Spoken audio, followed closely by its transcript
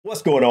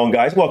What's going on,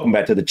 guys? Welcome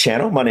back to the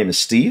channel. My name is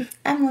Steve.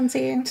 I'm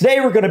Lindsay. Today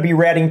we're going to be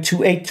riding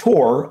to a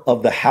tour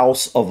of the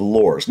House of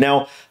Lords.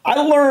 Now, I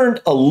learned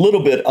a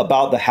little bit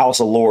about the House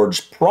of Lords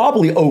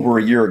probably over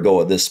a year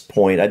ago at this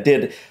point. I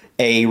did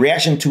a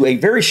reaction to a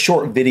very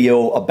short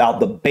video about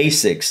the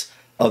basics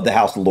of the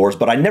House of Lords,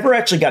 but I never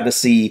actually got to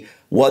see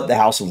what the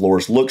House of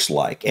Lords looks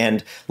like.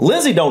 And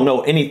Lindsay don't know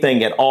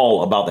anything at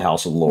all about the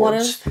House of Lords. What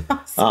is the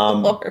House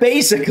of Lords?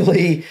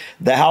 Basically,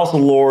 the House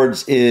of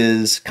Lords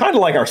is kind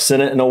of like our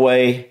Senate in a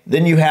way.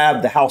 Then you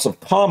have the House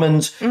of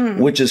Commons,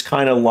 which is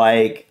kind of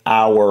like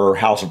our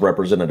House of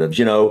Representatives.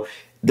 You know,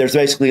 there's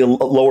basically a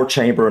lower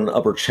chamber and an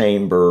upper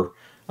chamber.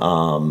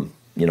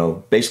 You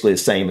know, basically the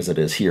same as it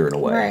is here in a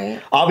way.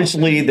 Right.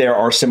 Obviously, there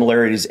are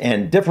similarities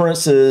and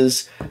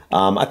differences.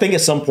 I think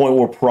at some point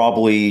we'll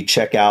probably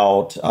check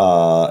out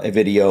a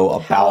video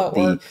about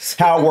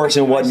how it works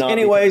and whatnot.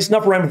 Anyways,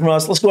 enough rambling from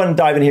us. Let's go ahead and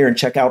dive in here and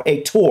check out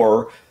a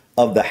tour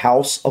of the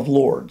House of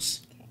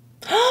Lords.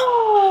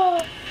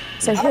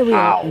 So here we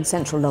are in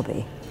Central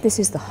Lobby. This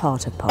is the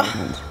heart of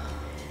Parliament.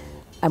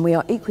 And we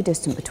are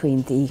equidistant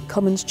between the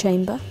Commons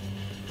Chamber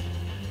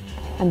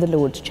and the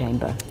Lords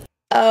Chamber.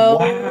 Oh,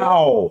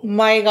 wow.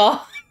 My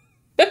God.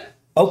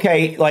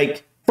 Okay,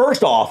 like,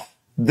 first off,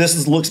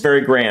 this looks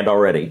very grand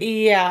already.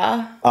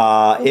 Yeah.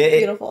 It's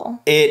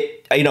beautiful.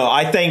 You know,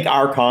 I think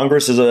our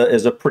Congress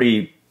is a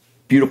pretty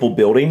beautiful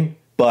building,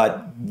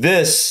 but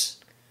this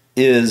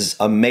is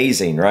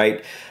amazing,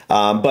 right?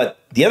 But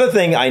the other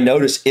thing I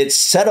noticed, it's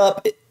set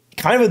up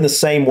kind of in the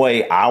same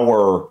way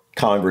our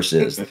Congress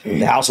is.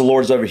 The House of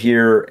Lords over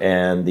here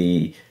and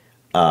the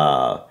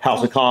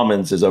House of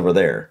Commons is over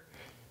there.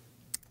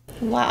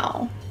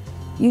 Wow.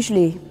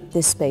 Usually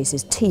this space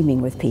is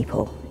teeming with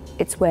people.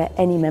 It's where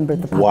any member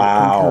of the public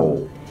can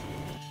come.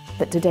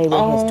 But today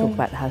we're here to talk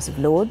about the House of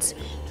Lords,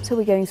 so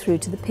we're going through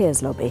to the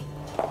Peers Lobby.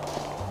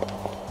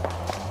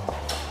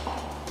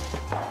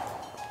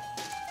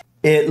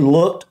 It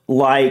looked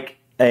like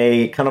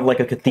a kind of like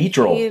a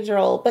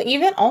cathedral. But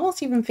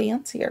almost even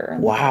fancier.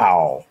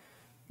 Wow.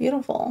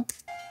 Beautiful.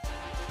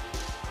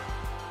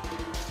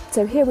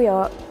 So here we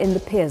are in the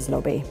Peers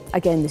Lobby.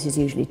 Again, this is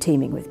usually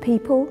teeming with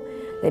people.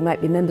 They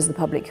might be members of the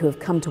public who have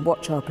come to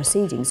watch our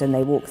proceedings, and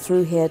they walk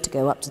through here to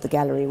go up to the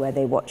gallery where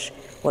they watch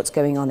what's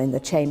going on in the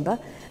chamber.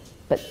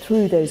 But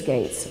through those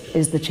gates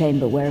is the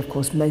chamber where, of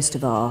course, most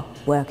of our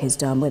work is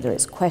done, whether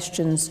it's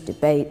questions,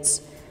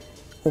 debates,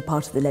 or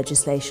part of the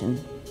legislation.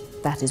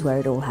 That is where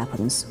it all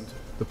happens.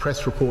 The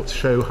press reports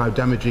show how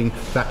damaging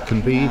that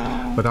can be,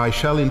 but I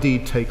shall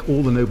indeed take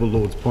all the noble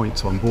Lord's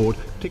points on board.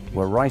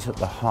 We're right at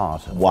the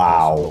heart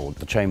of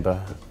the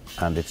chamber,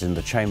 and it's in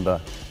the chamber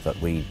that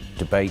we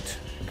debate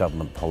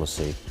government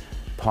policy,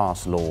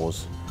 pass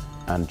laws,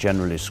 and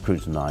generally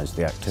scrutinise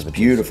the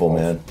activities of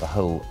the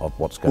whole of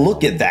what's going on.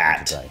 Look at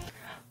that. Today.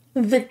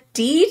 The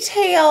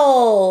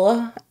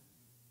detail.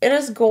 It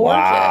is gorgeous.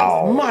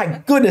 Wow.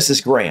 My goodness,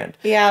 it's grand.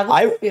 Yeah,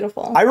 that's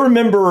beautiful. I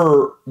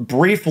remember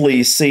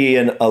briefly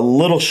seeing a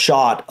little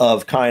shot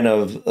of kind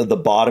of the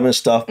bottom and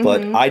stuff,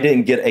 but I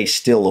didn't get a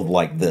still of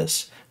like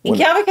this.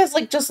 Yeah, because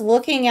like just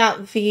looking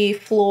at the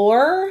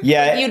floor,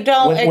 you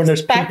don't when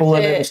there's people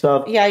in it and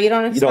stuff. Yeah, you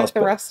don't expect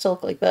the rest to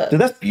look like this.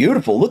 Dude, that's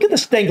beautiful. Look at the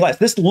stained glass.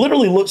 This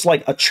literally looks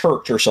like a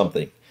church or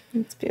something.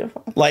 It's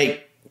beautiful.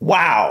 Like,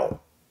 wow.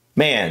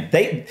 Man,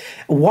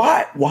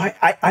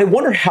 I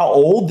wonder how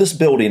old this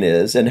building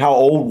is and how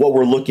old what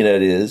we're looking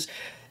at is.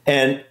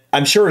 And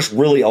I'm sure it's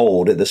really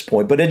old at this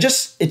point, but it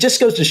just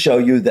goes to show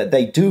you that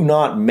they do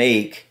not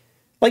make,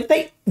 like,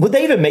 would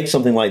they even make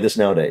something like this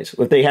nowadays?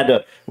 If they had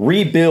to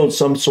rebuild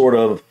some sort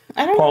of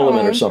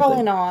parliament or something?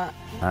 Probably not.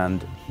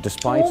 And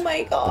despite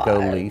the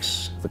gold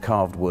leaf, the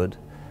carved wood,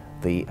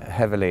 the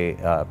heavily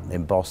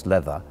embossed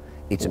leather,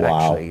 it's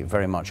actually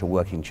very much a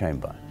working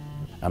chamber.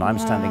 And I'm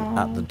standing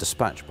at the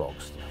dispatch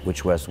box,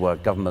 which was where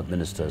government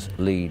ministers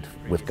lead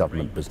with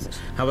government business.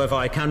 However,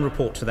 I can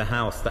report to the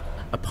House that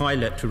a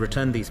pilot to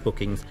return these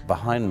bookings.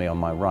 Behind me on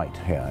my right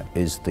here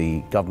is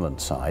the government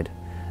side,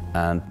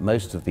 and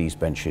most of these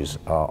benches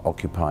are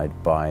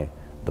occupied by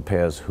the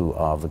peers who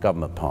are of the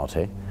government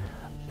party,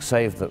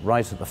 save that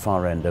right at the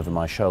far end over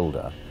my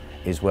shoulder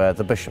is where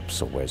the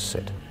bishops always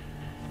sit.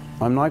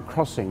 I'm now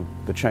crossing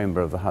the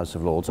chamber of the House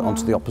of Lords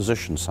onto the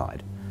opposition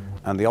side,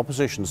 and the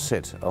opposition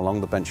sit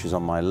along the benches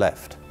on my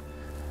left.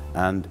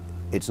 And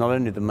it's not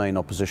only the main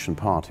opposition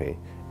party,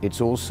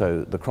 it's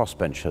also the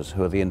crossbenchers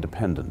who are the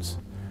independents.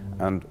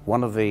 And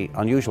one of the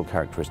unusual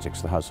characteristics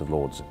of the House of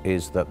Lords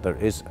is that there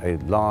is a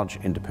large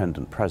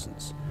independent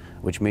presence,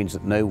 which means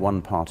that no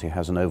one party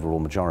has an overall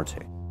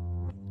majority.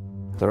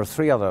 There are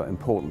three other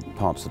important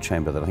parts of the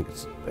chamber that I think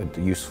it's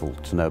useful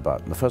to know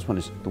about. And the first one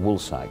is the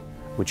woolsack,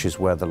 which is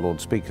where the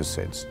Lord Speaker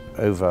sits.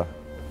 Over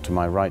to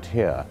my right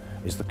here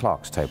is the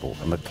clerk's table,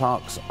 and the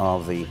clerks are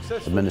the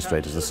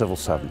administrators, the civil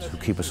servants who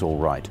keep us all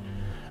right.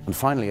 And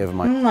finally, over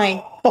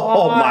my...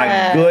 Oh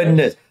my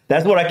goodness.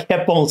 That's what I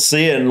kept on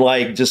seeing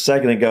like just a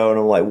second ago, and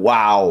I'm like,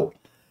 wow,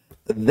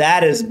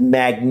 that is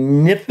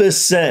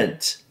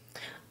magnificent.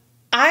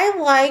 I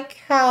like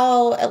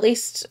how, at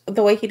least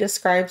the way he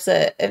describes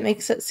it, it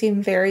makes it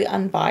seem very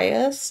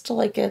unbiased.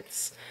 Like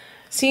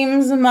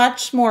seems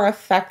much more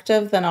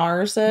effective than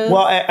ours is.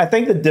 Well, I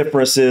think the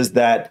difference is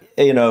that,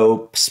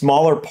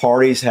 smaller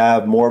parties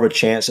have more of a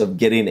chance of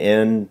getting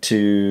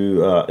into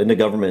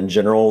government in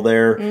general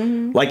there.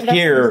 Like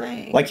here,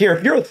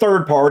 if you're a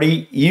third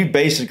party, you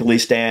basically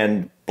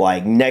stand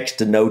like next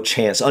to no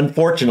chance,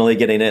 unfortunately,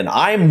 getting in.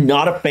 I'm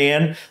not a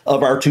fan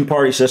of our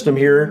two-party system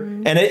here.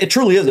 And it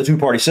truly is a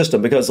two-party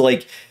system because,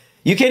 like,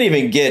 you can't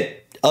even get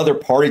other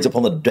parties up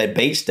on the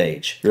debate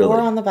stage, really. Or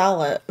on the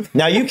ballot.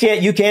 Now, you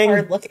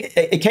can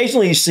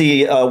occasionally you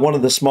see one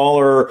of the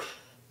smaller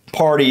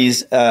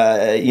parties,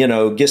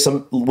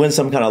 win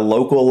some kind of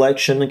local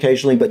election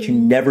occasionally, but you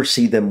never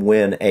see them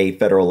win a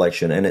federal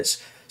election. And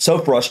it's so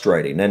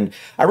frustrating. And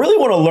I really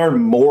want to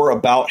learn more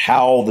about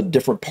how the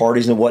different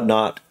parties and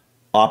whatnot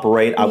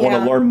operate. I want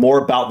to learn more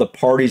about the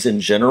parties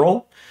in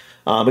general,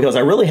 because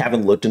I really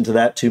haven't looked into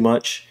that too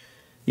much.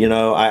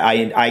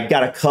 I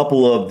got a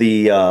couple of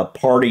the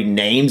party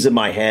names in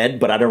my head,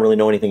 but I don't really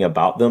know anything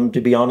about them,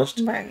 to be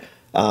honest. Right.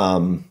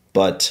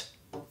 But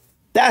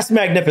that's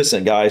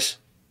magnificent, guys.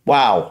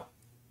 Wow.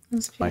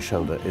 My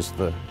shoulder is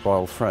the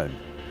royal throne.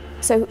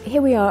 So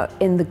here we are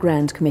in the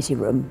Grand Committee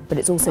Room, but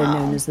it's also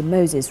known as the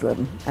Moses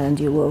Room. And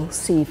you will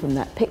see from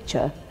that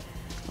picture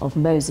of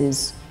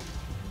Moses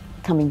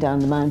coming down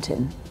the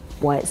mountain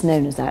why it's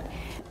known as that.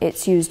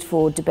 It's used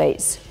for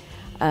debates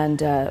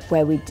and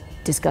where we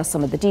discuss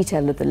some of the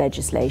detail of the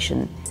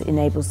legislation. It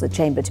enables the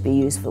chamber to be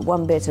used for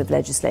one bit of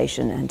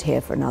legislation and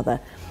here for another.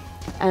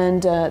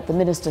 And the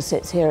minister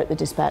sits here at the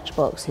dispatch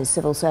box, his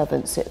civil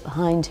servants sit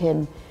behind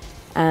him,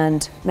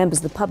 and members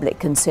of the public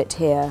can sit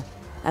here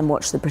and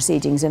watch the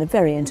proceedings in a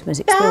very intimate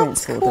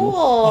experience for them.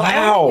 Wow. I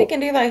don't think we can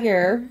do that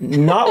here.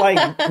 Not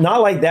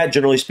like that,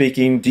 generally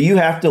speaking. Do you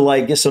have to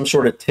like get some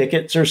sort of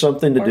tickets or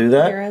something to do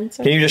that?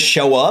 Can you just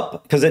show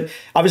up? Because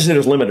obviously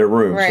there's limited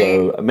room,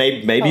 so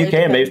maybe you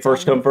can. Maybe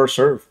first come, first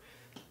serve.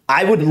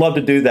 I would love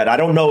to do that. I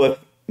don't know if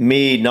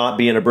me not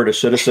being a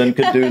British citizen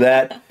could do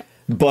that,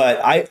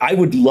 but I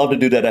would love to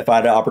do that if I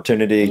had an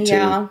opportunity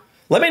to.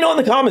 Let me know in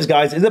the comments,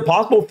 guys. Is it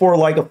possible for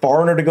like a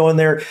foreigner to go in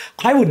there?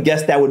 I would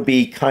guess that would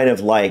be kind of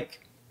like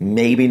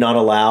maybe not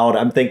allowed.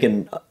 I'm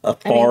thinking a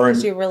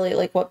foreign. You really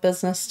like, what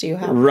business do you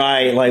have?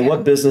 Right, like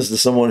what business does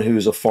someone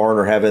who's a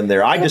foreigner have in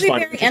there? I just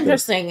find it very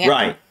interesting. Yeah.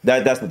 Right,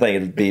 that's the thing.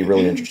 It'd be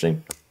really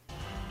interesting.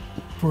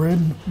 We're in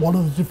one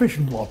of the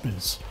division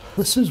lobbies.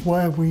 This is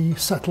where we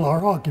settle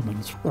our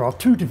arguments. There are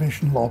two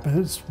division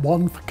lobbies,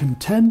 one for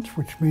content,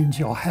 which means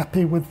you're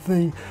happy with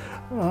the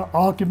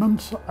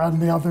argument, and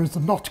the other is the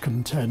not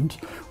content,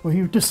 where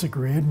you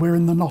disagree, and we're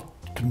in the not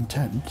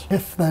content.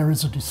 If there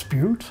is a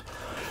dispute,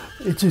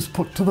 it is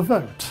put to the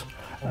vote.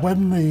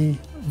 When the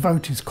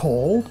vote is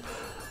called,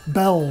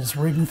 bells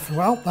ring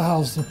throughout the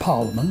Houses of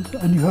Parliament,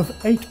 and you have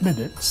 8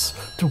 minutes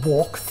to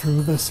walk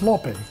through this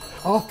lobby.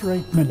 After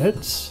 8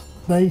 minutes,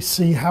 they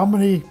see how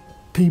many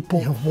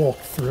people have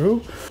walked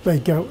through. They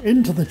go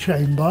into the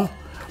chamber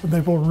and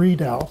they will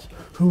read out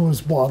who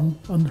has won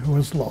and who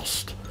has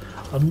lost.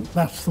 And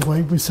that's the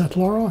way we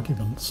settle our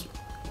arguments.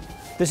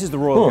 This is the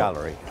Royal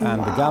Gallery,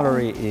 and the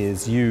gallery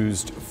is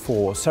used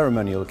for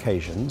ceremonial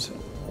occasions,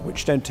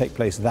 which don't take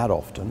place that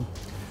often,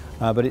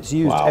 but it's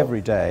used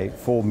every day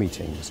for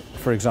meetings.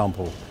 For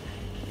example,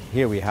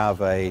 here we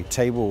have a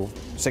table,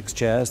 6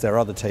 chairs. There are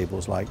other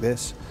tables like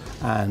this,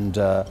 and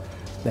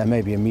there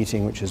may be a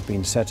meeting which has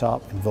been set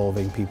up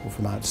involving people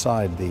from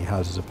outside the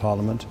Houses of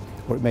Parliament,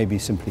 or it may be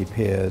simply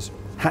peers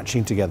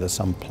hatching together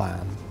some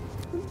plan.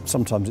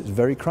 Sometimes it's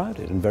very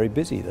crowded and very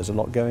busy, there's a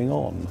lot going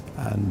on,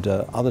 and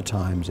other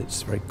times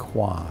it's very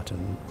quiet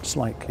and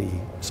slightly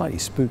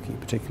spooky,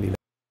 particularly.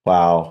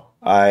 Wow,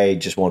 I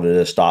just wanted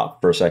to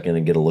stop for a second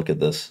and get a look at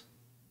this.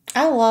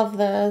 I love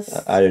this.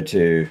 I do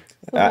too.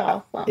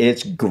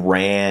 It's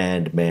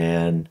grand,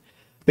 man.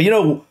 But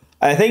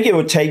I think it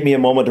would take me a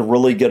moment to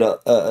really get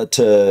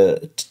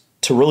to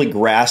really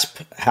grasp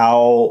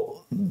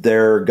how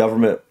their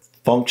government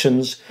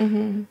functions.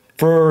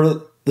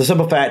 For the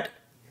simple fact,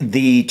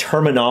 the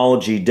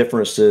terminology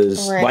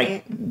differences,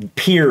 like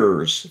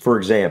peers, for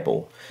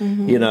example,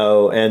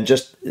 and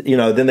just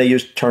then they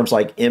use terms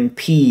like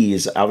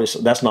MPs.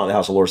 Obviously, that's not the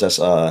House of Lords. That's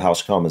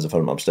House of Commons, if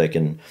I'm not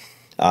mistaken.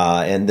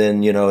 And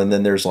then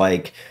there's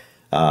like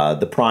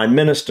the Prime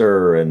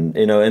Minister, and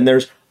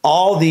there's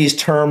all these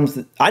terms.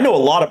 I know a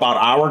lot about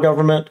our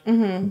government,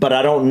 but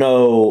I don't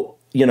know,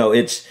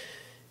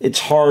 it's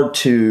hard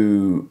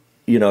to,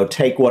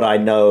 take what I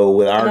know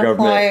with our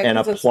government and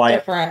apply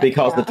it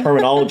because the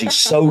terminology is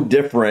so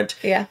different.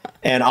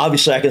 And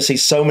obviously I can see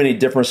so many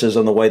differences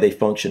in the way they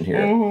function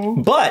here.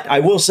 But I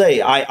will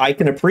say, I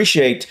can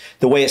appreciate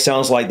the way it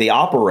sounds like they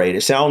operate.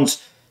 It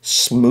sounds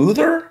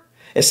smoother.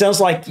 It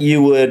sounds like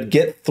you would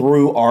get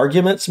through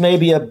arguments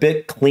maybe a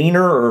bit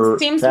cleaner or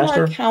seems faster.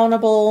 More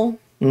accountable.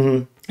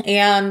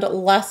 And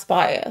less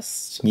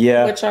biased,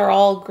 which are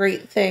all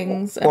great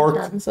things in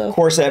terms of. Of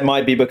course, that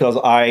might be because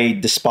I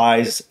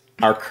despise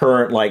our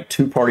current like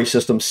two-party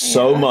system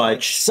so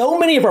much. So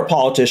many of our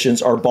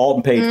politicians are bought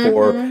and paid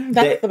for.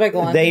 That's the big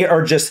one. They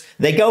are just,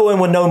 they go in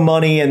with no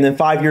money, and then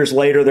 5 years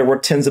later they're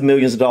worth tens of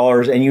millions of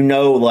dollars, and you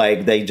know,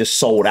 like they just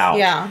sold out.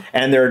 Yeah.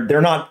 And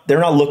they're not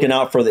looking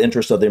out for the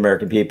interest of the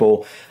American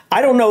people.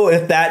 I don't know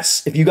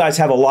if you guys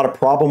have a lot of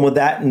problem with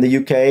that in the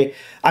UK.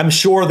 I'm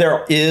sure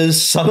there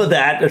is some of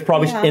that. There's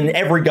probably in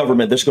every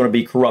government there's going to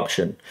be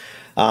corruption.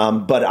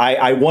 But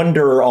I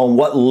wonder on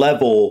what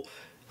level.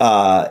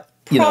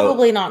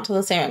 Probably not to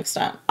the same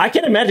extent. I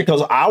can imagine,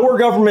 because our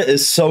government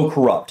is so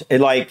corrupt.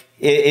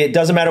 It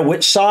doesn't matter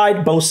which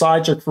side, both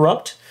sides are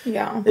corrupt.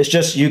 Yeah. It's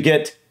just you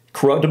get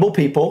corruptible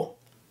people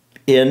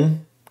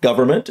in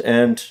government,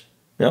 and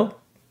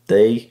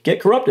they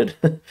get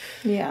corrupted.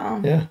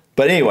 Yeah. Yeah.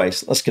 But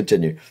anyways, let's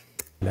continue.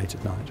 Late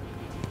at night.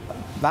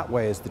 That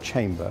way is the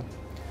chamber,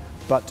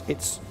 but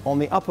it's on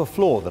the upper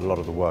floor that a lot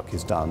of the work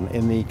is done,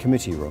 in the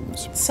committee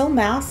rooms. So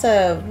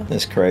massive.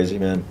 That's crazy,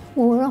 man.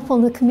 Well, we're up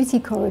on the committee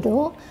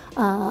corridor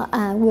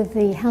with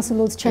the House of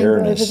Lords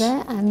chamber over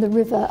there and the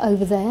river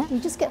over there. You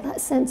just get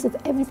that sense of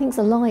everything's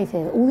alive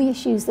here. All the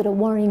issues that are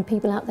worrying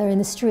people out there in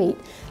the street,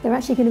 they're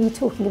actually going to be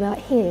talking about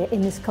here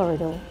in this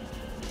corridor.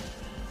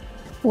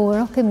 Well, we're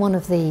up in one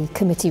of the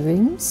committee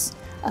rooms.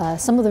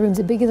 Some of the rooms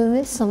are bigger than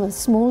this, some are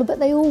smaller, but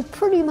they all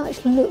pretty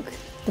much look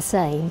the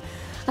same.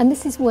 And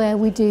this is where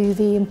we do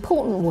the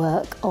important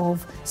work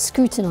of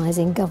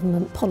scrutinising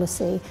government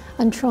policy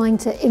and trying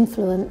to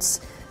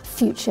influence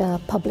future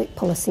public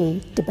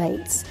policy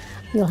debates.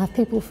 You'll have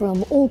people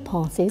from all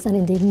parties, and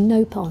indeed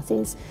no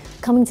parties,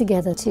 coming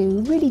together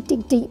to really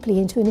dig deeply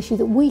into an issue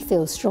that we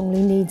feel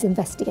strongly needs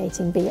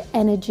investigating, be it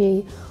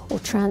energy or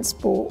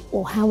transport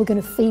or how we're going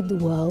to feed the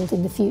world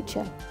in the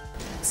future.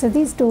 So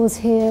these doors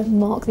here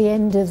mark the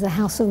end of the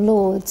House of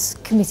Lords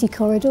committee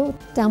corridor.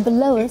 Down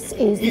below us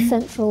is the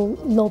central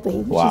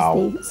lobby,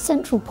 which is the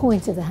central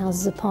point of the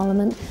Houses of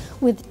Parliament,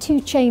 with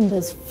two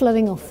chambers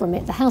flowing off from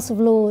it. The House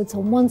of Lords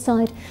on one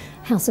side,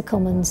 House of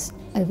Commons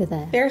over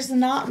there. There's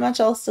not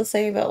much else to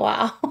say, but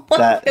wow.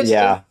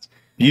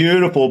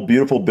 Beautiful,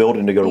 beautiful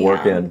building to go to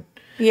work in.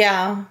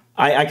 Yeah.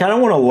 I kind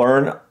of want to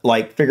learn,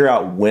 figure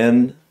out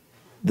when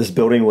this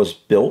building was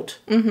built.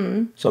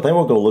 Mm-hmm. So I think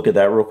we'll go look at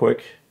that real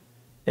quick.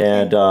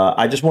 And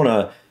I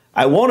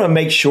want to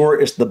make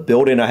sure it's the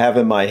building I have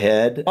in my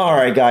head. All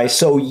right, guys.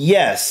 So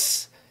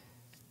yes,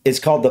 it's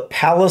called the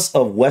Palace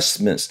of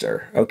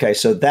Westminster. Okay,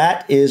 so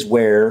that is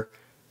where...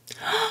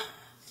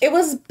 It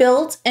was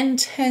built in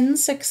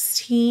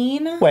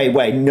 1016.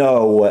 Wait,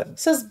 no. It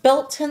says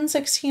built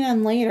 1016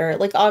 and later.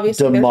 Like,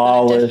 obviously,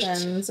 demolished,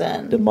 there's been additions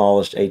and...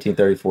 Demolished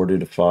 1834 due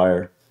to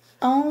fire.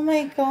 Oh,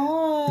 my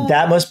God.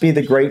 That must be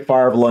the Great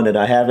Fire of London.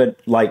 I haven't,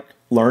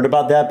 learned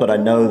about that, but I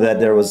know that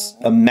there was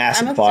a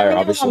massive fire,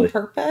 obviously. It was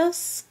on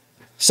purpose.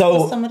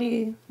 So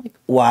somebody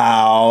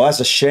wow, that's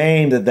a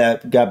shame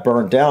that got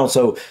burned down.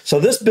 So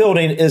this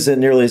building isn't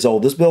nearly as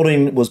old. This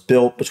building was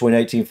built between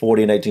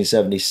 1840 and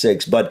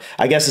 1876, but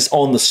I guess it's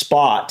on the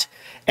spot.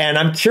 And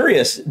I'm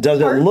curious, do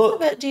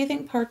you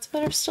think parts of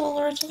it are still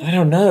original? I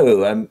don't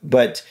know,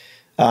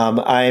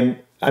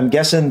 I'm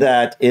guessing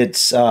that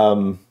it's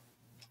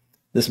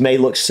this may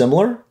look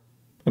similar.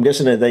 I'm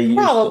guessing that they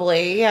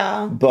probably,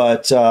 yeah.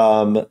 But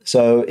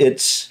so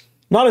it's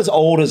not as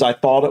old as I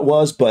thought it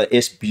was, but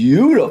it's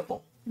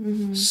beautiful.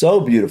 Mm-hmm.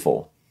 So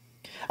beautiful.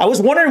 I was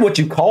wondering what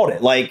you called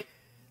it.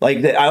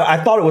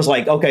 I thought it was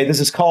okay, this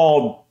is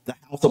called the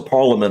House of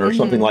Parliament or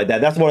something like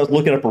that. That's what I was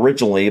looking up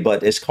originally,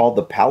 but it's called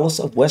the Palace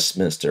of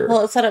Westminster.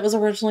 Well, it said it was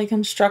originally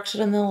constructed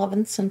in the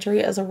 11th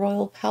century as a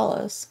royal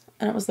palace,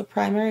 and it was the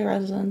primary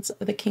residence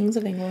of the kings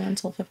of England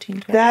until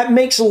 1520. That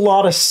makes a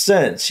lot of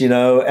sense,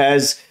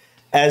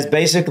 as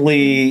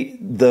basically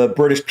the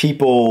British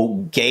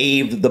people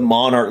gave the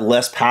monarch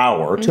less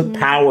power, took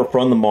power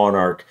from the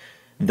monarch.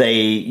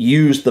 They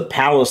used the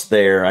palace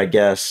there, I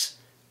guess,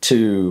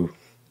 to,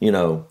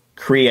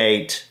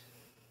 create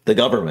the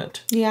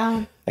government.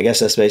 Yeah. I guess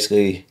that's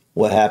basically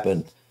what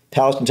happened.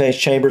 Palace contains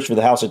chambers for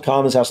the House of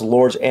Commons, House of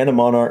Lords, and the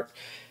monarch,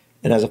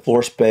 and has a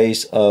floor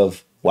space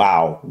of,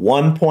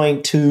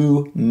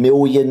 1.2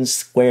 million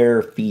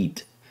square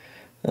feet.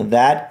 Now,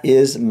 that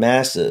is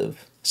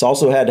massive. It's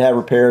also had to have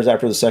repairs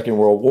after the Second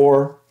World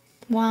War.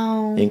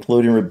 Wow.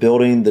 Including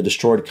rebuilding the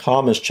destroyed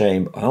Commons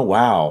Chamber. Oh,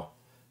 wow.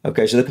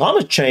 Okay, so the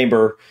Commons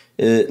Chamber,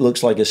 it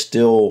looks like it's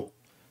still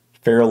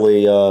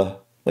fairly, Yeah.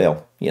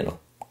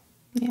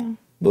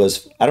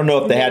 Was, I don't know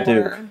if they had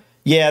to.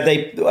 Yeah,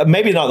 they,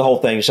 maybe not the whole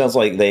thing. It sounds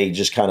like they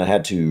just kind of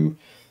had to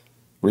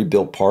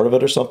rebuild part of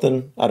it or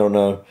something. I don't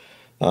know.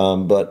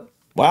 But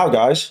wow,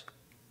 guys.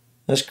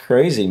 That's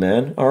crazy,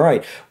 man. All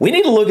right. We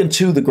need to look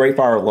into the Great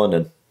Fire of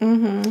London.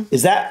 Mm-hmm.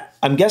 Is that,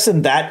 I'm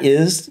guessing that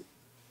is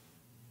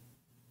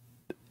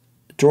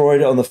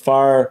droid on the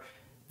fire.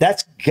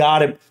 That's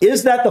gotta,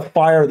 is that the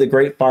fire, the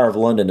Great Fire of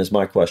London is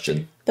my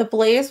question. The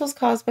blaze was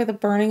caused by the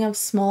burning of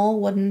small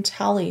wooden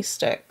tally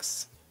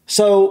sticks.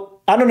 So,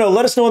 I don't know.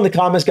 Let us know in the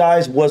comments,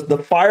 guys. Was the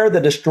fire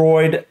that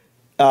destroyed,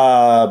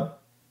 was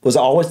it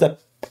always the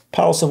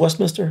Palace of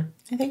Westminster?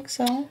 I think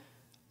so.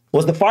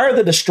 Was the fire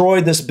that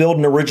destroyed this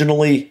building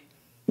originally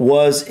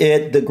Was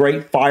it the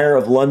Great Fire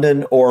of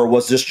London, or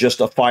was this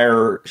just a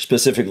fire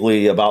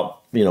specifically about,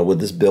 with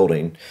this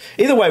building?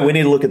 Either way, we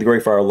need to look at the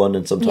Great Fire of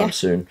London sometime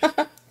soon.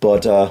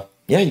 But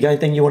yeah, you got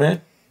anything you want to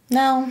add?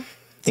 No.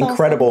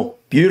 Incredible,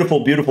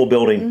 awesome. Beautiful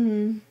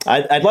building.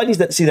 I'd like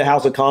to see the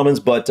House of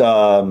Commons, but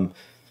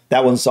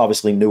that one's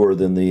obviously newer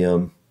than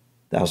the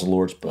House of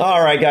Lords. But.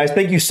 All right, guys,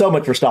 thank you so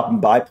much for stopping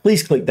by.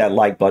 Please click that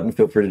like button.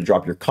 Feel free to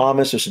drop your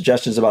comments or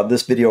suggestions about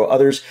this video or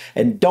others.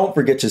 And don't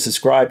forget to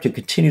subscribe to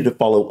continue to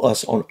follow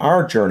us on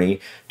our journey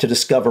to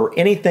discover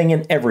anything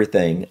and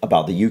everything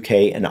about the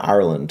UK and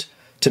Ireland.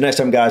 Till next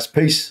time, guys.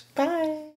 Peace. Bye.